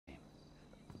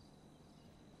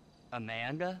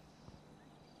Amanda?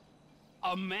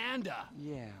 Amanda?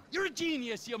 Yeah. You're a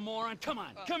genius, you moron. Come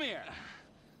on, come here.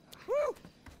 Woo!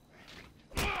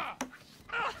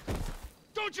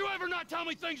 Don't you ever not tell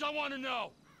me things I want to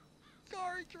know!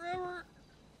 Sorry, Trevor.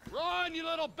 Run, you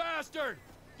little bastard!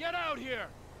 Get out here!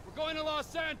 We're going to Los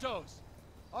Santos.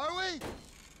 Are we?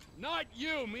 Not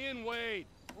you, me and Wade.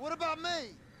 What about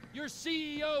me? You're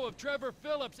CEO of Trevor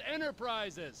Phillips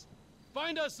Enterprises.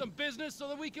 Find us some business so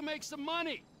that we can make some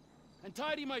money. And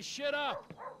tidy my shit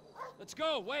up. Let's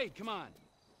go, Wade, come on.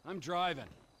 I'm driving.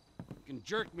 You can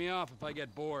jerk me off if I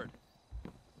get bored.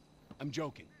 I'm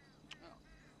joking.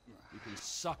 You can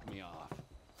suck me off.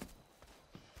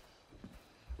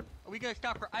 Are we gonna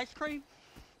stop for ice cream?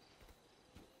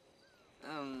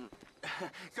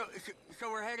 So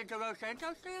we're headed to Los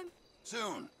Santos then?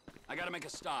 Soon. I gotta make a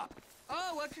stop.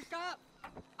 Oh, what's the stop?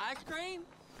 Ice cream?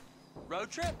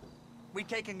 Road trip? We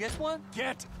taking this one?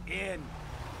 Get in!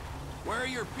 Where are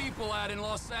your people at in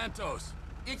Los Santos?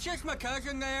 It's just my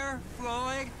cousin there,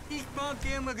 Floyd. He's bunked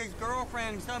in with his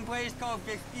girlfriend someplace called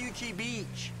Vespucci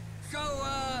Beach. So,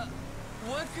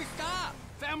 what's the stop?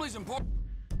 Family's important.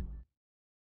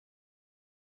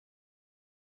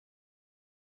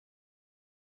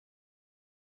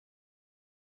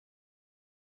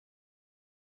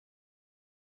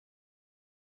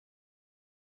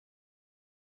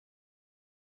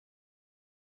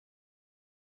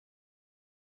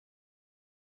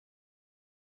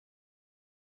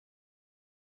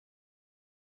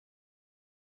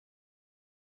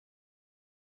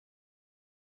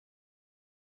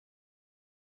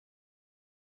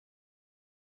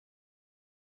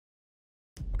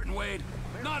 Wade,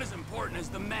 not as important as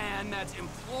the man that's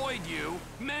employed you,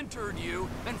 mentored you,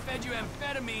 and fed you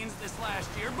amphetamines this last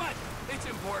year, but it's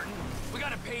important. We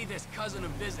gotta pay this cousin a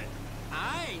visit.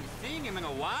 I ain't seen him in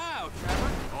a while,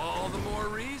 Trevor. All the more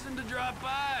reason to drop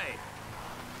by.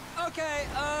 Okay,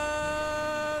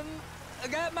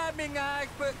 that might be nice,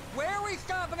 but where are we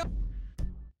stopping?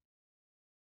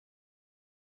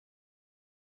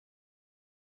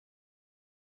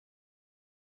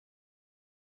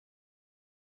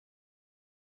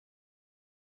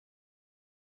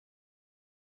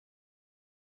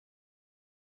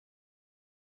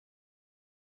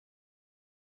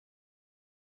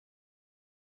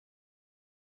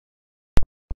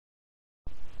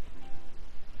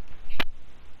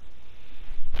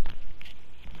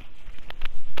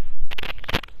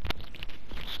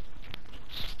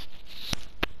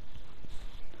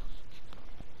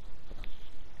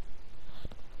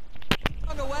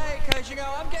 You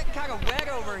know, I'm getting kind of wet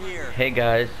over here. Hey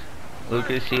guys,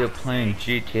 Lucas here playing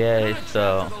GTA,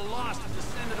 so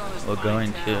we're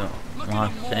going to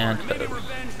Los Santos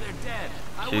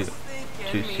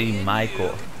to see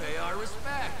Michael.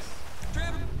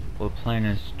 We're playing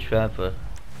as Trevor,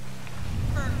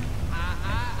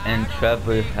 and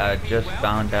Trevor had just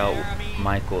found out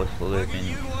Michael is living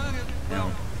in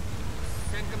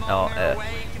LS,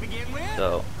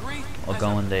 so we're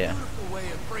going there. Way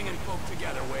of bringing folk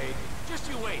together, Wade. Just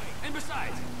you wait. And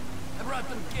besides, I brought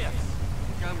them gifts.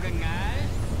 Something nice?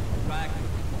 Like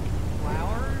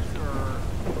flowers or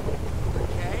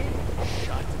bouquet?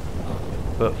 Shut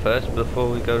up. But first, before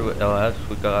we go to LS,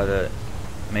 we gotta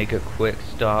make a quick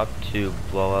stop to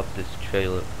blow up this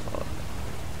trailer park.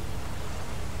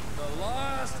 The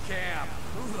Lost Camp.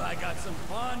 Ooh, I got some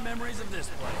fond memories of this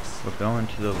place. We're going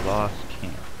to the Lost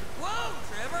Camp. Whoa,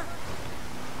 Trevor!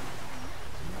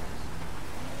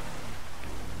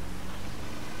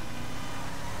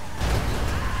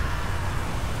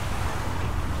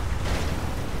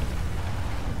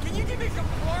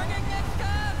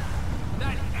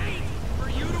 That ain't for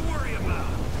you to worry about.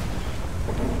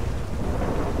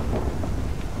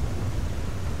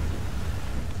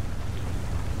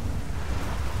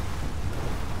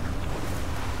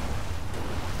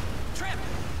 Trip.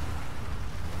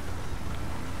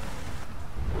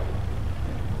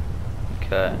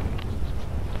 Okay.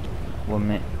 We're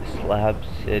in Slab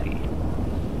City.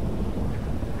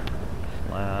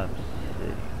 Slab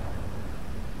City.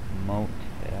 Motel.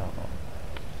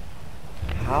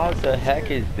 How the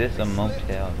heck is this a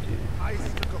motel,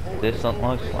 dude? This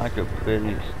looks like a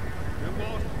pretty...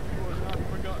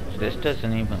 This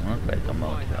doesn't even look like a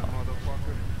motel.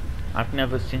 I've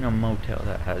never seen a motel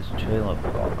that has trailer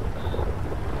parks.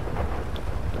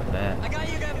 I got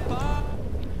you that bomb.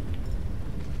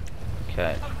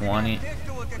 Okay, 20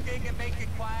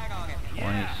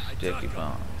 Yeah, sticky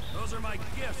bombs. Those are my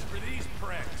gifts for these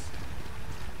pricks.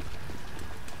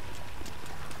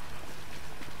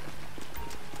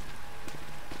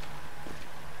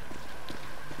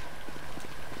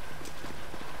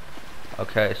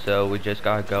 Okay, so we just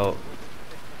gotta go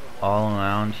all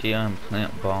around here and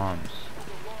plant bombs.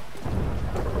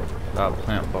 Gotta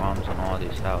plant bombs on all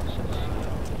these houses.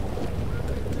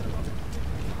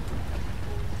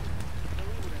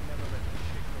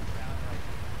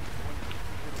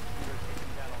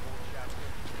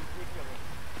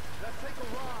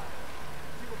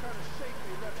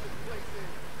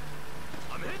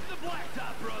 I'm hitting the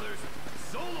blacktop, brothers.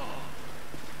 So long.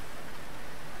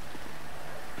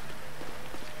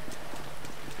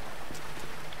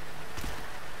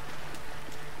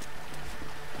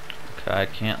 Okay, I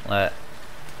can't let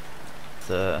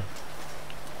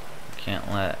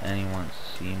anyone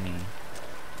see me.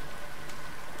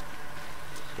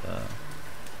 So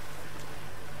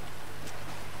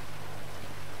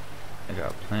I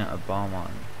gotta plant a bomb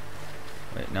on.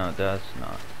 Wait, no, that's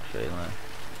not trailer.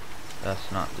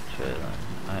 That's not the trailer.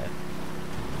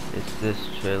 It's this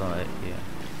trailer right here.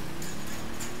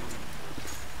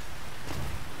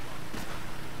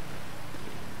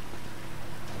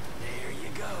 There you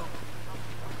go.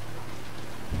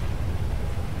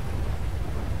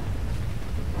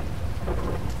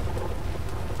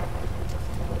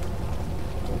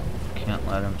 Can't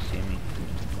let him see me.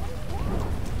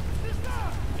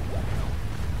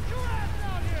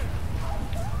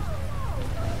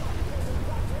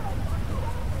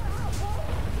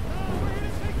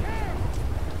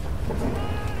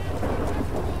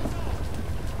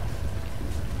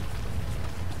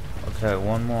 Okay,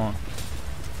 one more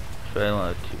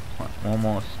trailer to plant, one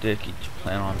more sticky to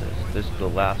plant on this. This is the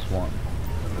last one.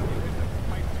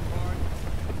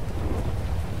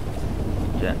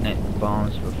 Detonate the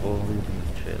bombs before leaving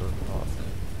the trailer park.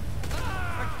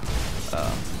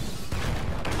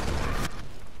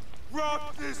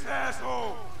 Rock this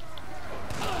asshole!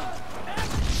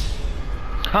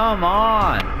 Come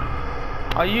on!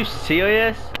 Are you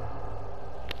serious?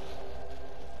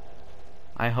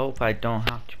 I hope I don't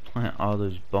have to plant all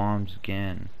those bombs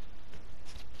again.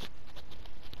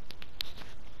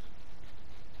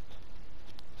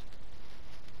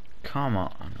 Come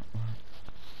on.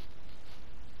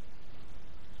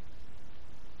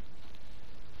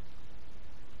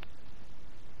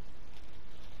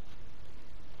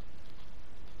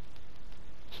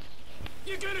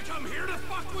 You gonna come here to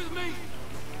fuck with me?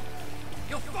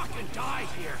 You'll fucking die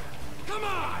here. Come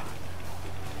on!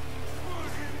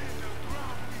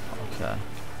 Okay.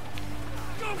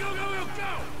 Go, go, go, go,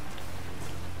 go!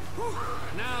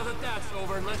 Whew. Now that that's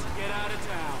over, let's get out of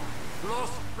town.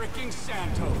 Los freaking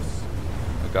Santos.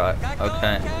 I got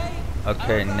okay.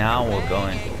 Okay, now we're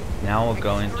going. Now we're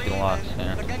going to Los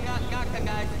Angeles.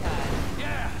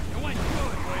 Yeah, it went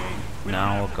good, Wade.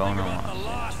 Now we're going to Los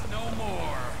Los Angeles. no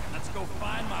more. Let's go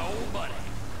find my old buddy.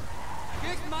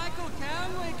 This Michael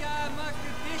Townley guy must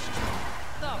have pissed you.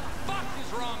 The fuck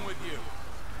is wrong with you?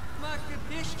 Must have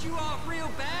pissed you off real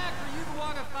bad for you to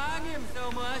want to find him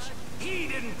so much. He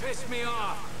didn't piss me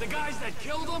off. The guys that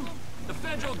killed him, the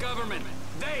federal government,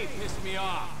 they pissed me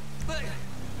off. But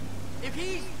if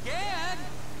he's dead,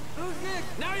 who's this?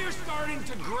 Now you're starting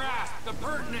to grasp the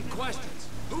pertinent questions.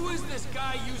 Who is this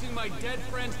guy using my dead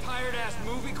friend's tired-ass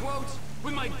movie quotes?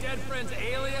 With my dead friend's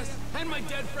alias? And my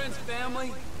dead friend's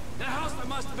family? In a house that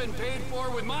must have been paid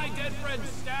for with my dead friend's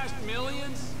stashed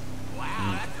millions?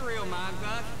 Wow, that's a real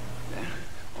mindfuck.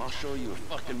 I'll show you a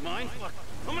fucking mindfuck.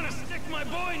 I'm gonna stick my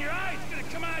boy in your eye. It's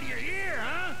gonna come out of your ear,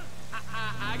 huh?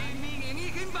 I didn't mean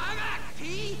anything by that,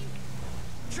 T.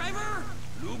 Trevor?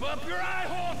 Lube up your eye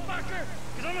hole, fucker.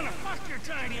 Cause I'm gonna fuck your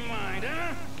tiny mind,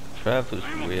 huh? Trevor's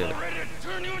I'm weird. about ready to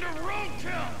turn you into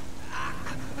roadkill.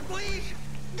 Please,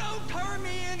 don't turn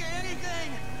me into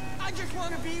anything. I just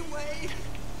want to be Wade.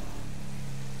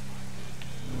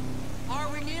 Are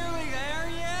we nearly there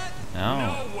yet? No.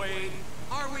 No, Wade.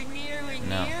 Are we nearly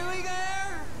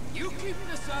there? You keep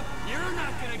this up, you're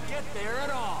not gonna get there at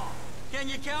all. Can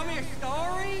you tell me a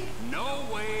story? No,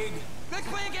 Wade. Let's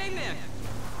play a game then.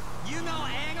 You know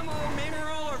animal,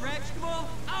 mineral, or vegetable?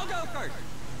 I'll go first.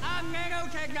 I'm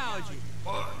nanotechnology.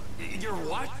 You're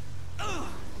what? Ugh!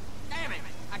 Damn it!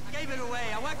 I gave it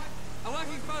away. I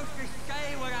wasn't supposed to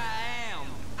say what I am.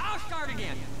 I'll start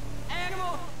again.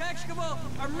 Animal, vegetable,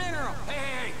 or mineral?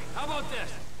 Hey, how about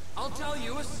this? I'll tell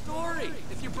you a story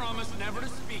if you promise never to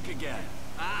speak again.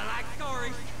 I like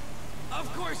stories.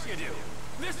 Of course you do.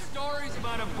 This story's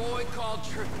about a boy called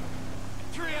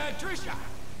Trisha.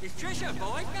 Is Trisha a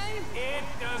boy's name? It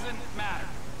doesn't matter.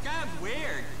 Sounds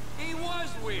weird. He was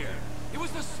weird. He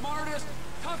was the smartest,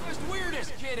 toughest,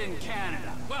 weirdest kid in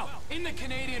Canada. Well, in the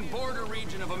Canadian border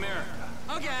region of America.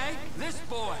 Okay. This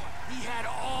boy, he had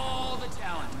all the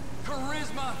talent,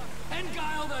 charisma, and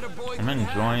guile that a boy I'm could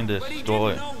enjoying have, this but he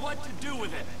story. didn't know what to do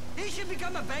with it. He should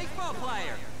become a baseball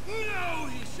player. No,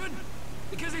 he shouldn't.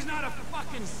 Because he's not a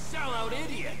fucking sellout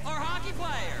idiot. Or hockey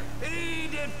player. He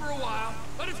did for a while,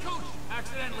 but his coach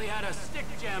accidentally had a stick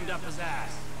jammed up his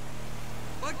ass.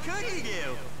 What could he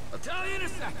do? I'll tell you in a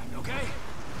second, okay?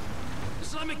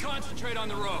 Just let me concentrate on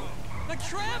the road. But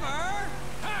Trevor!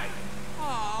 Hey!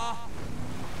 Aw.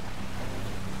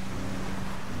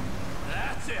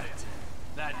 That's it.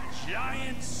 That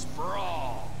giant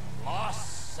sprawl. Los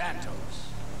Santos.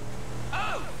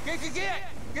 Oh!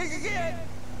 Get!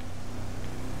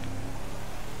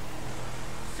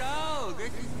 So,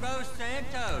 this is Los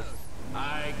Santos.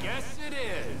 I guess it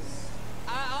is.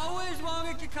 I always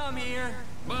wanted to come here.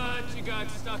 But you got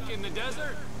stuck in the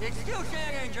desert? It's still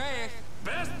San Andreas.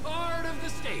 Best part of the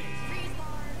state.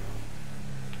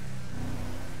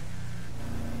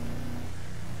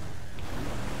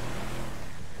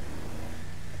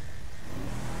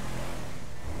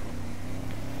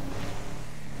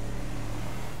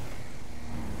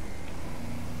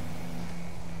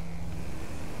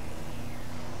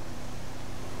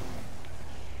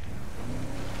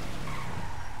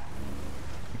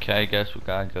 Okay, I guess we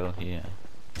gotta go here.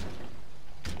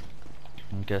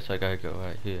 I guess I gotta go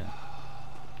right here.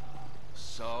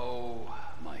 So,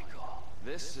 Michael,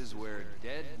 this is where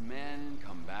dead men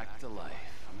come back to life.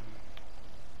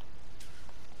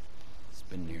 It's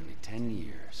been nearly 10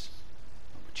 years.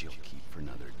 But you'll keep for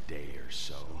another day or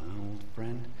so, huh, old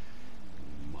friend?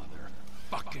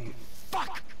 Motherfucking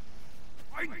fuck!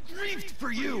 I grieved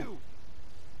for you! You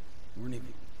weren't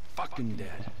even fucking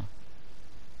dead.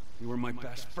 You were my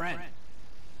best friend.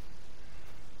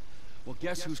 Well,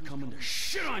 guess who's coming to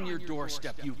shit on your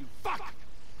doorstep, you fuck!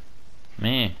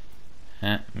 Me.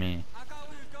 Me. I thought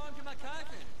we were going to my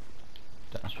cousin.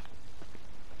 That's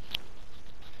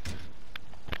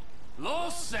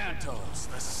Los Santos,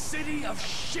 the city of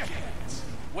shitheads.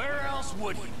 Where else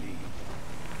would he be?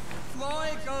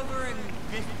 Floyd's over in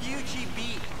Vespucci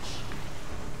Beach.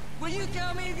 Will you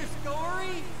tell me the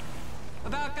story?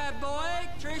 About that boy,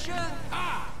 Trisha?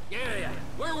 Ah! Yeah.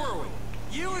 Where were we?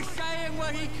 You were saying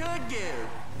what he could do.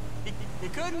 He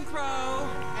couldn't throw,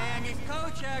 and his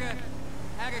coach had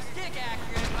a stick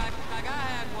accident like I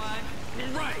had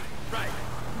one. Right.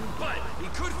 But he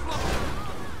could fly.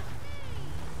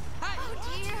 Hey! Oh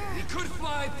dear. He could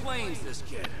fly planes, this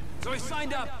kid. So he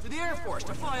signed up to the Air Force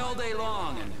to fly all day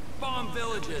long and bomb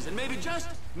villages and maybe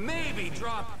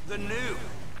drop the nuke.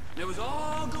 And it was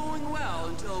all going well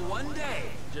until one day,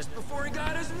 just before he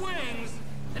got his wings,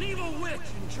 an evil witch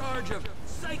in charge of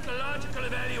psychological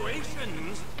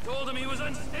evaluations told him he was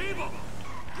unstable.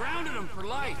 Grounded him for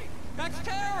life. That's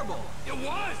terrible. It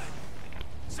was!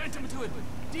 Sent him to a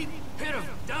deep pit of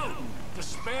doubt and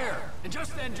despair. And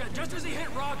just then, just as he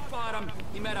hit rock bottom,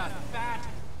 he met a fat,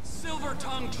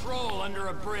 silver-tongued troll under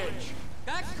a bridge.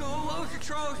 That's cool. What was the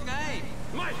troll's name?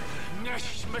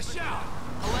 Michelle.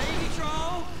 A lady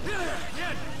troll?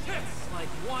 Yeah, tits like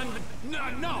one, but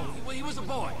no, he was a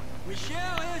boy.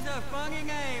 Michelle is a funny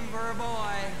name for a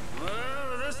boy.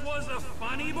 Well, this was a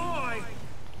funny boy.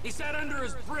 He sat under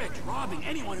his bridge, robbing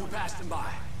anyone who passed him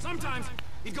by. Sometimes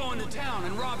he'd go into town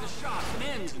and rob the shops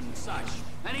and inns and such.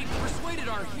 And he persuaded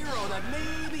our hero that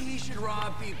maybe he should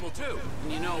rob people too.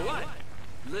 And you know what?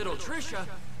 Little Trisha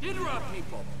did rob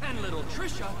people. And little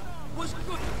Trisha was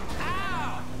good.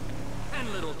 Ow! And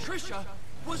little Trisha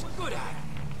was good at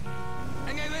it.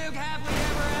 And they lived happily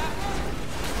ever after?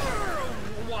 For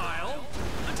a while.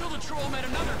 Until the troll met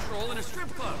another troll in a strip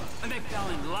club. And they fell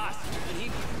in lust.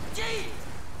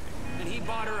 And he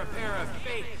bought her a pair of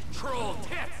fake troll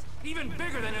tits. Even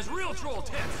bigger than his real troll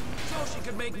tits. So she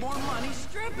could make more money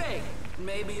stripping.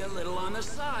 Maybe a little on the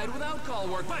side without call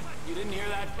work. But you didn't hear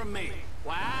that from me.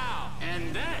 Wow.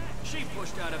 And then she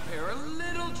pushed out a pair of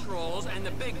little trolls, and the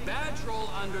big bad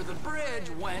troll under the bridge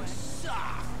went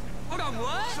soft. Hold on,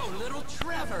 what? So little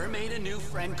Trevor made a new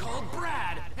friend called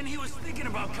Brad, and he was thinking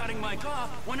about cutting Mike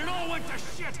off when it all went to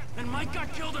shit, and Mike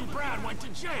got killed and Brad went to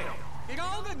jail. Did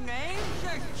all the names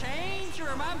just change, or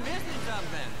am I missing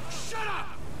something? Shut up!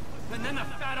 And then the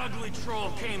fat, ugly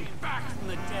troll came back from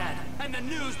the dead, and the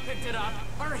news picked it up.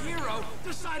 Our hero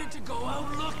decided to go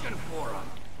out looking for him.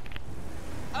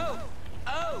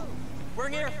 Oh! We're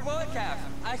near Floyd's house.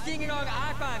 I seen it on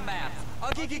iPhone maps.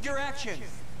 I'll give you directions.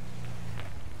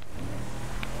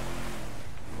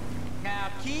 Now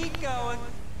keep going.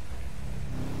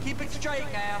 Keep it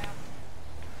straight now.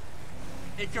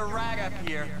 It's a right up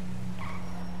here.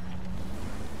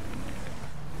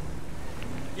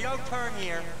 You don't turn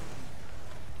here.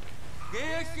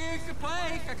 This is the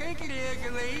place. I think it is,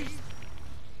 at least.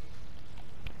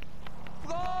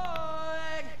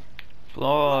 Floyd!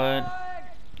 Floyd.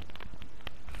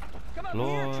 Come up Floyd.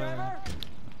 here, Trevor.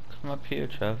 Come up here,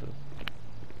 Trevor.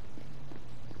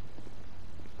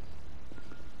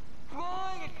 Floyd,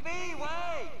 it's me,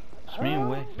 Wade. It's me,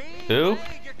 Wade. Me, Who? Wade,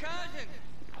 your cousin.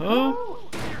 Who?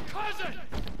 Your cousin!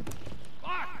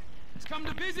 Fuck! He's come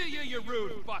to visit you, you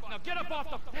rude fuck. Now get up off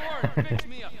the floor and fix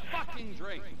me a fucking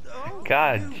drink.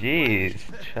 God, jeez.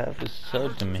 Trevor's so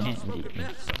demanding.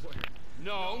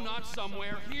 No, not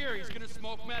somewhere. Here. He's gonna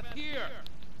smoke meth here.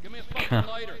 Give me a fucking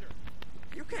lighter.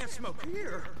 You can't smoke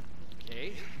here.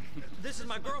 Okay. This is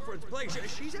my girlfriend's place.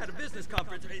 She's at a business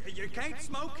conference. You can't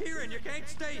smoke here and you can't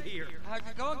stay here. How's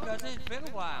it going, cousin? It's been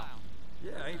a while.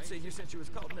 Yeah, I ain't seen you since you was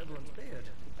caught in Evelyn's bed.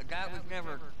 A guy was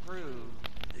never proved.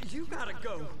 You gotta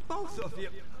go, both of you.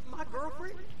 My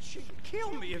girlfriend, she'd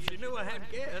kill me if she knew I had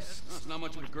guests. It's not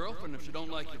much of a girlfriend if you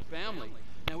don't like your family.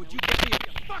 Now, would you get me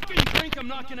a fucking drink? I'm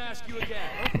not gonna ask you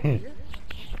again.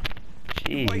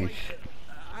 Jeez. Wait,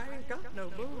 I ain't got no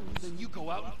booze. Then you go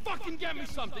out and fucking get me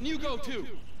something. You go too.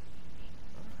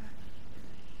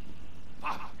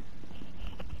 Fuck.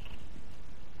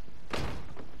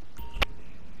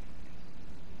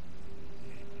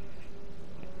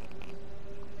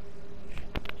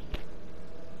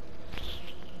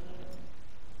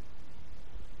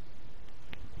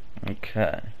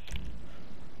 Okay.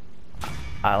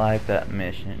 I like that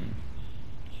mission.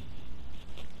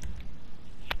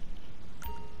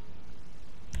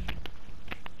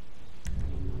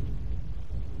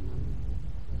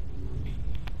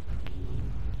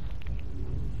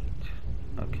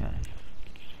 Okay.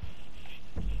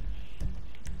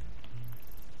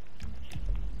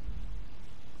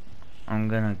 I'm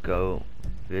gonna go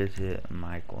visit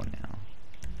Michael now.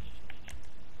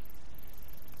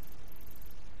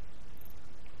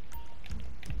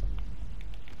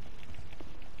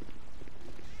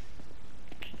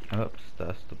 Oops,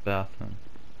 that's the bathroom.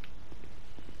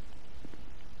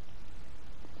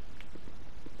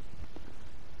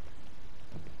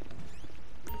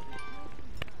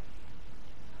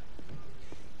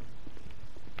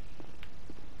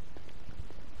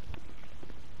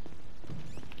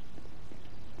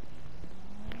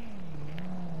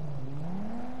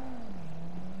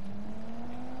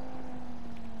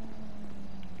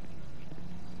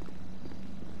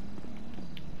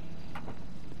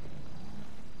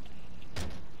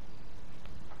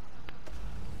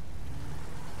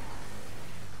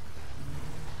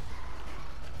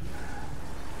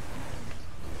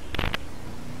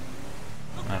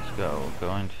 Let's go. We're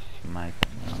going to see Michael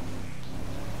now.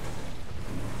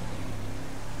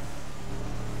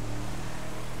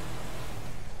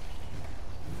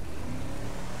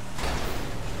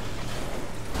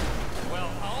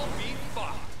 Well, I'll be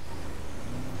fucked.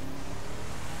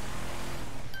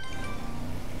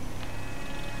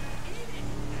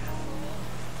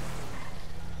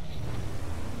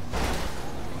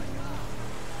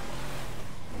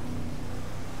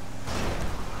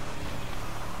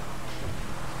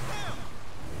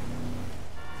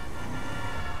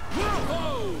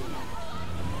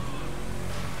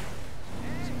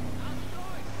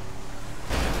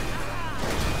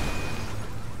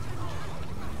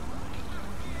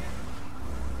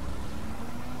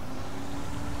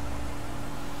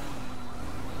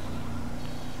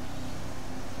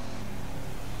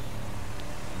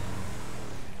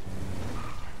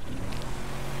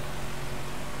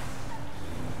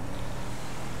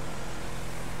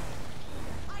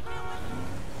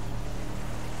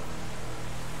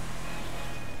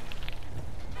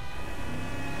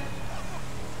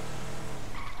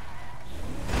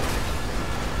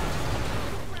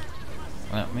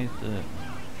 Let me see.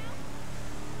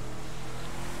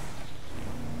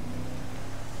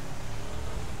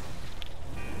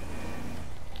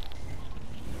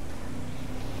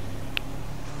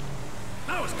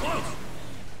 That was close.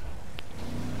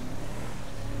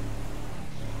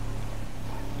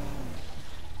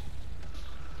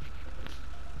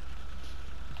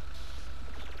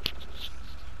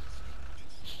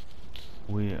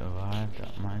 We arrived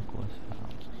at Michael's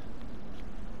house.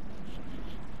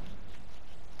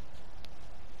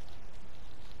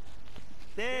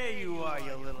 There you are,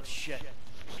 you little shit.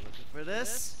 Looking for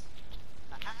this?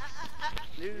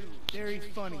 Dude, very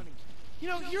funny. You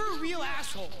know, you're a real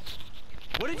asshole.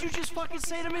 What did you just fucking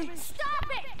say to me? Stop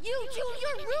it! You two,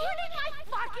 you're ruining my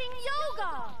fucking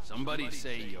yoga! Somebody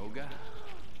say yoga?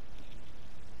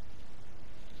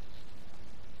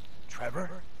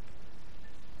 Trevor?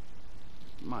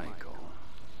 Michael.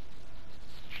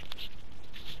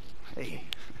 Hey.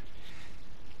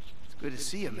 It's good to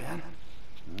see you, man.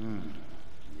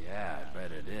 Yeah, I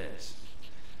bet it is.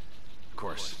 Of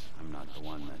course, I'm not the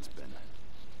one that's been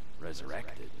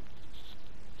resurrected.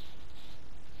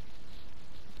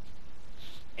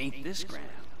 Ain't this grand?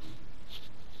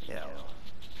 Yeah, well,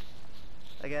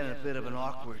 I got in a bit of an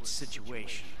awkward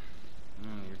situation.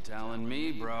 You're telling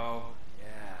me, bro.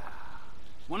 Yeah.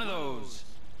 One of those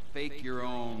fake your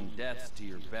own deaths to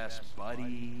your best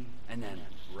buddy, and then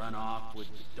run off with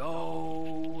the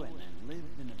dough, and then live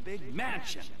in a big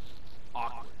mansion.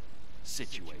 Awkward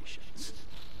situations.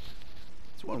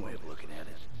 It's one way of looking at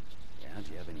it. Yeah,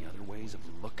 do you have any other ways of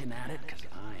looking at it? Because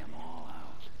I am all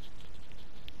out.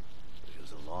 It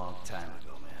was a long time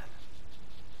ago, man.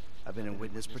 I've been in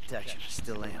witness protection. I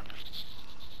still am.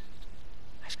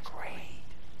 That's great.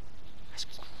 That's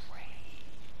great.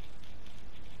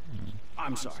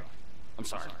 I'm sorry. I'm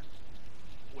sorry.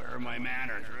 Where are my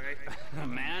manners, right?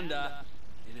 Amanda,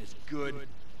 it is good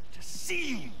to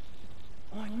see you.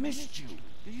 Oh, I missed you.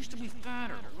 You used to be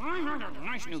fatter.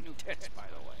 Nice new tits, by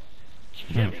the way.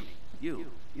 Jimmy, you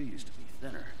used to be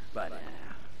thinner, but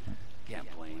can't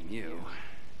blame you.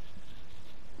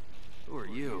 Who are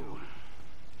you?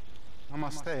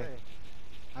 Namaste.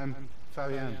 I'm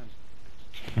Fabian.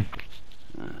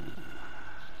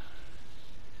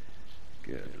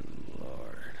 Good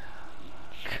Lord.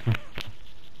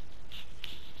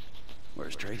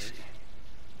 Where's Tracy?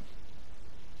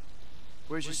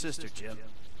 Where's your sister, Jim?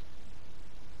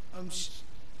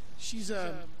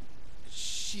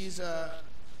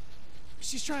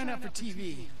 She's trying out for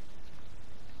TV.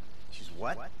 She's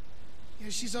what? Yeah,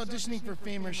 she's auditioning for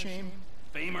Fame or Shame.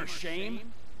 Fame or Shame?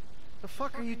 The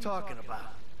fuck are you talking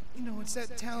about? You know, it's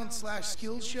that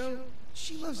talent/skills show.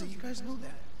 She loves it. You guys know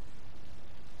that.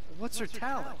 What's her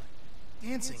talent?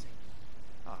 Dancing.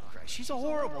 Oh, Christ. She's a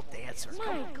horrible dancer.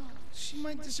 Michael. She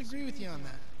might disagree with you on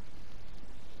that.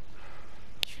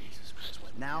 Jesus Christ.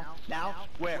 What, now? Now?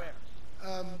 Where?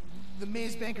 The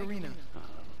Maze Bank Arena. Oh,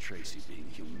 Tracy being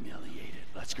humiliated.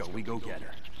 Let's go. We go get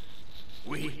her.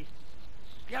 We?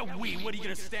 Yeah, we. What, are you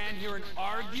gonna stand here and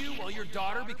argue while your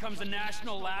daughter becomes a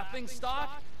national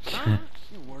laughingstock? Huh?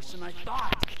 You're worse than I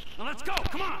thought. Now let's go.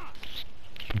 Come on.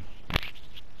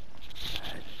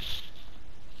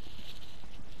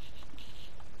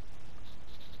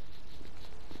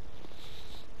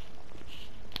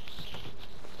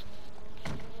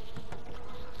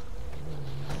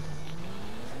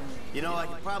 You know, I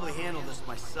could probably handle this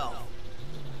myself.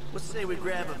 Let's say we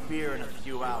grab a beer in a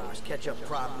few hours, catch up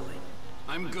properly.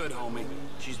 I'm good, homie.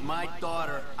 She's my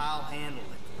daughter, I'll handle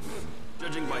it.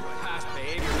 Judging by past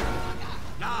behavior.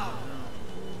 Now!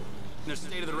 And the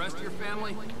state of the rest of your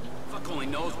family? Fuck only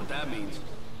knows what that means.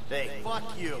 Hey,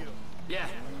 fuck you. Yeah,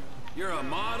 you're a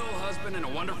model husband and a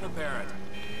wonderful parent.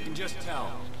 You can just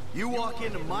tell. You walk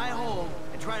into my home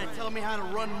and try to tell me how to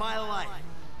run my life.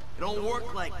 It don't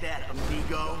work like that,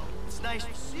 amigo. It's nice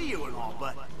to see you and all,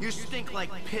 but you stink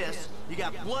like piss, you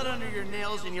got blood under your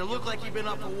nails, and you look like you've been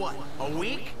up for what, a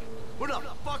week? Who the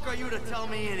fuck are you to tell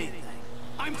me anything?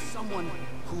 I'm someone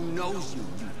who knows you,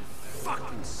 you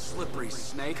fucking slippery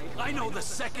snake. I know the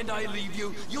second I leave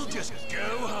you, you'll just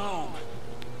go home.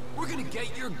 We're gonna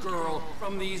get your girl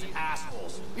from these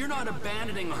assholes. You're not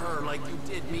abandoning her like you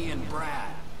did me and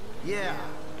Brad. Yeah,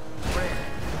 Brad.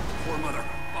 Poor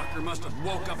motherfucker must have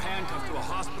woke up handcuffed to a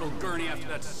hospital gurney after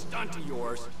that stunt of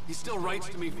yours. He still writes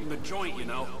to me from the joint, you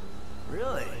know.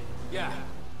 Really? Yeah.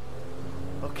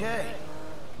 Okay.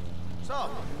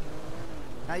 So,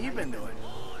 how you been doing?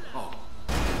 Oh.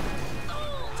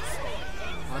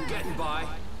 I'm getting by.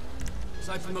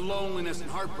 Aside from the loneliness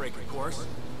and heartbreak, of course.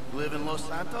 You live in Los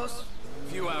Santos?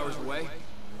 A few hours away.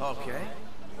 Okay.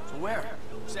 So where?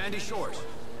 Sandy Shores.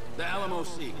 The Alamo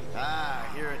Sea. Ah,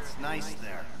 I hear it's nice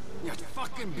there. Yeah, it's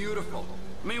fucking beautiful.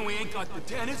 I mean, we ain't got the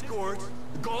tennis courts,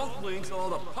 the golf links, all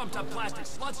the pumped-up plastic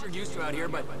sluts you're used to out here,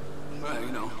 but, well,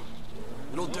 you know,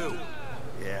 it'll do.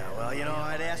 Yeah, well, you know,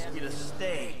 I'd ask you to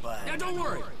stay, but... Yeah, don't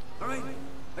worry, all right?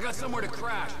 I got somewhere to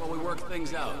crash while we work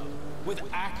things out. With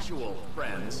actual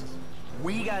friends.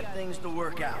 We got things to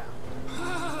work out.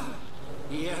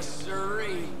 Yes,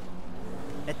 sirree.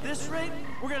 At this rate,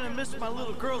 we're gonna miss my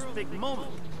little girl's big moment.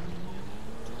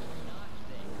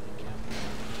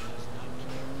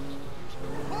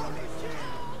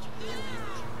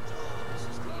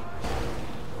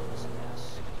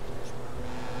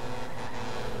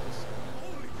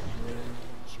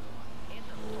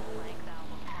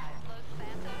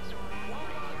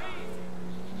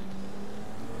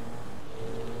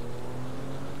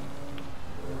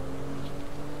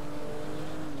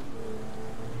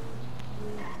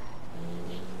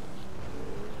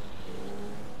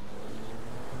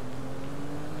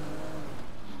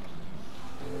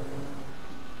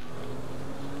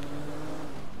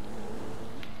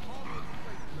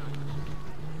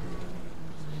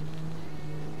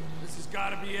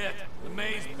 Gotta be it. The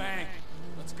Maze Bank.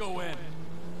 Let's go in.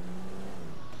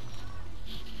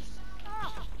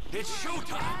 It's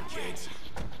showtime, kids.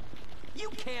 You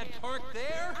can't park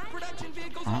there. Production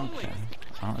vehicles only.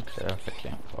 I don't care if I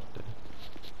can't park there.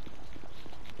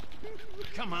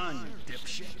 Come on, you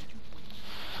dipshit.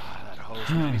 That host,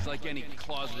 man, he's like any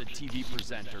closeted TV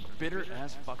presenter. Bitter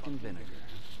as fucking vinegar.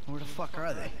 Where the fuck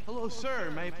are they? Hello, sir.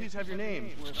 May I please have your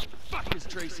name? Where the fuck is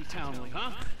Tracy Townley,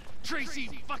 huh?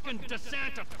 Tracy fucking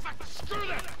DeSanta. Fuck, screw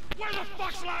that! Where the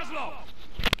fuck's Laszlo?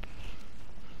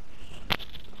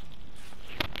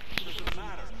 Doesn't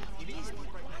matter.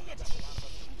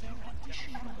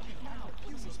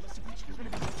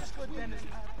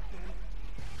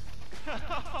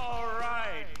 All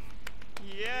right.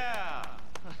 Yeah.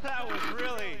 That was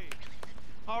really...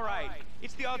 All right.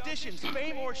 It's the auditions,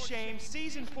 Fame or Shame,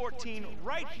 Season 14,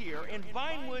 right here in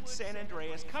Vinewood, San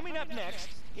Andreas. Coming up next,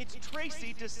 it's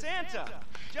Tracy DeSanta.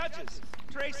 Judges,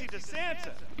 Tracy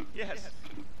DeSanta. Yes.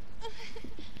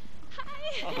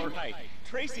 Hi. All right.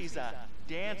 Tracy's a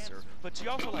dancer, but she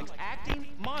also likes acting,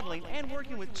 modeling, and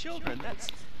working with children. That's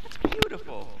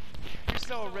beautiful. You're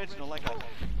so original, like a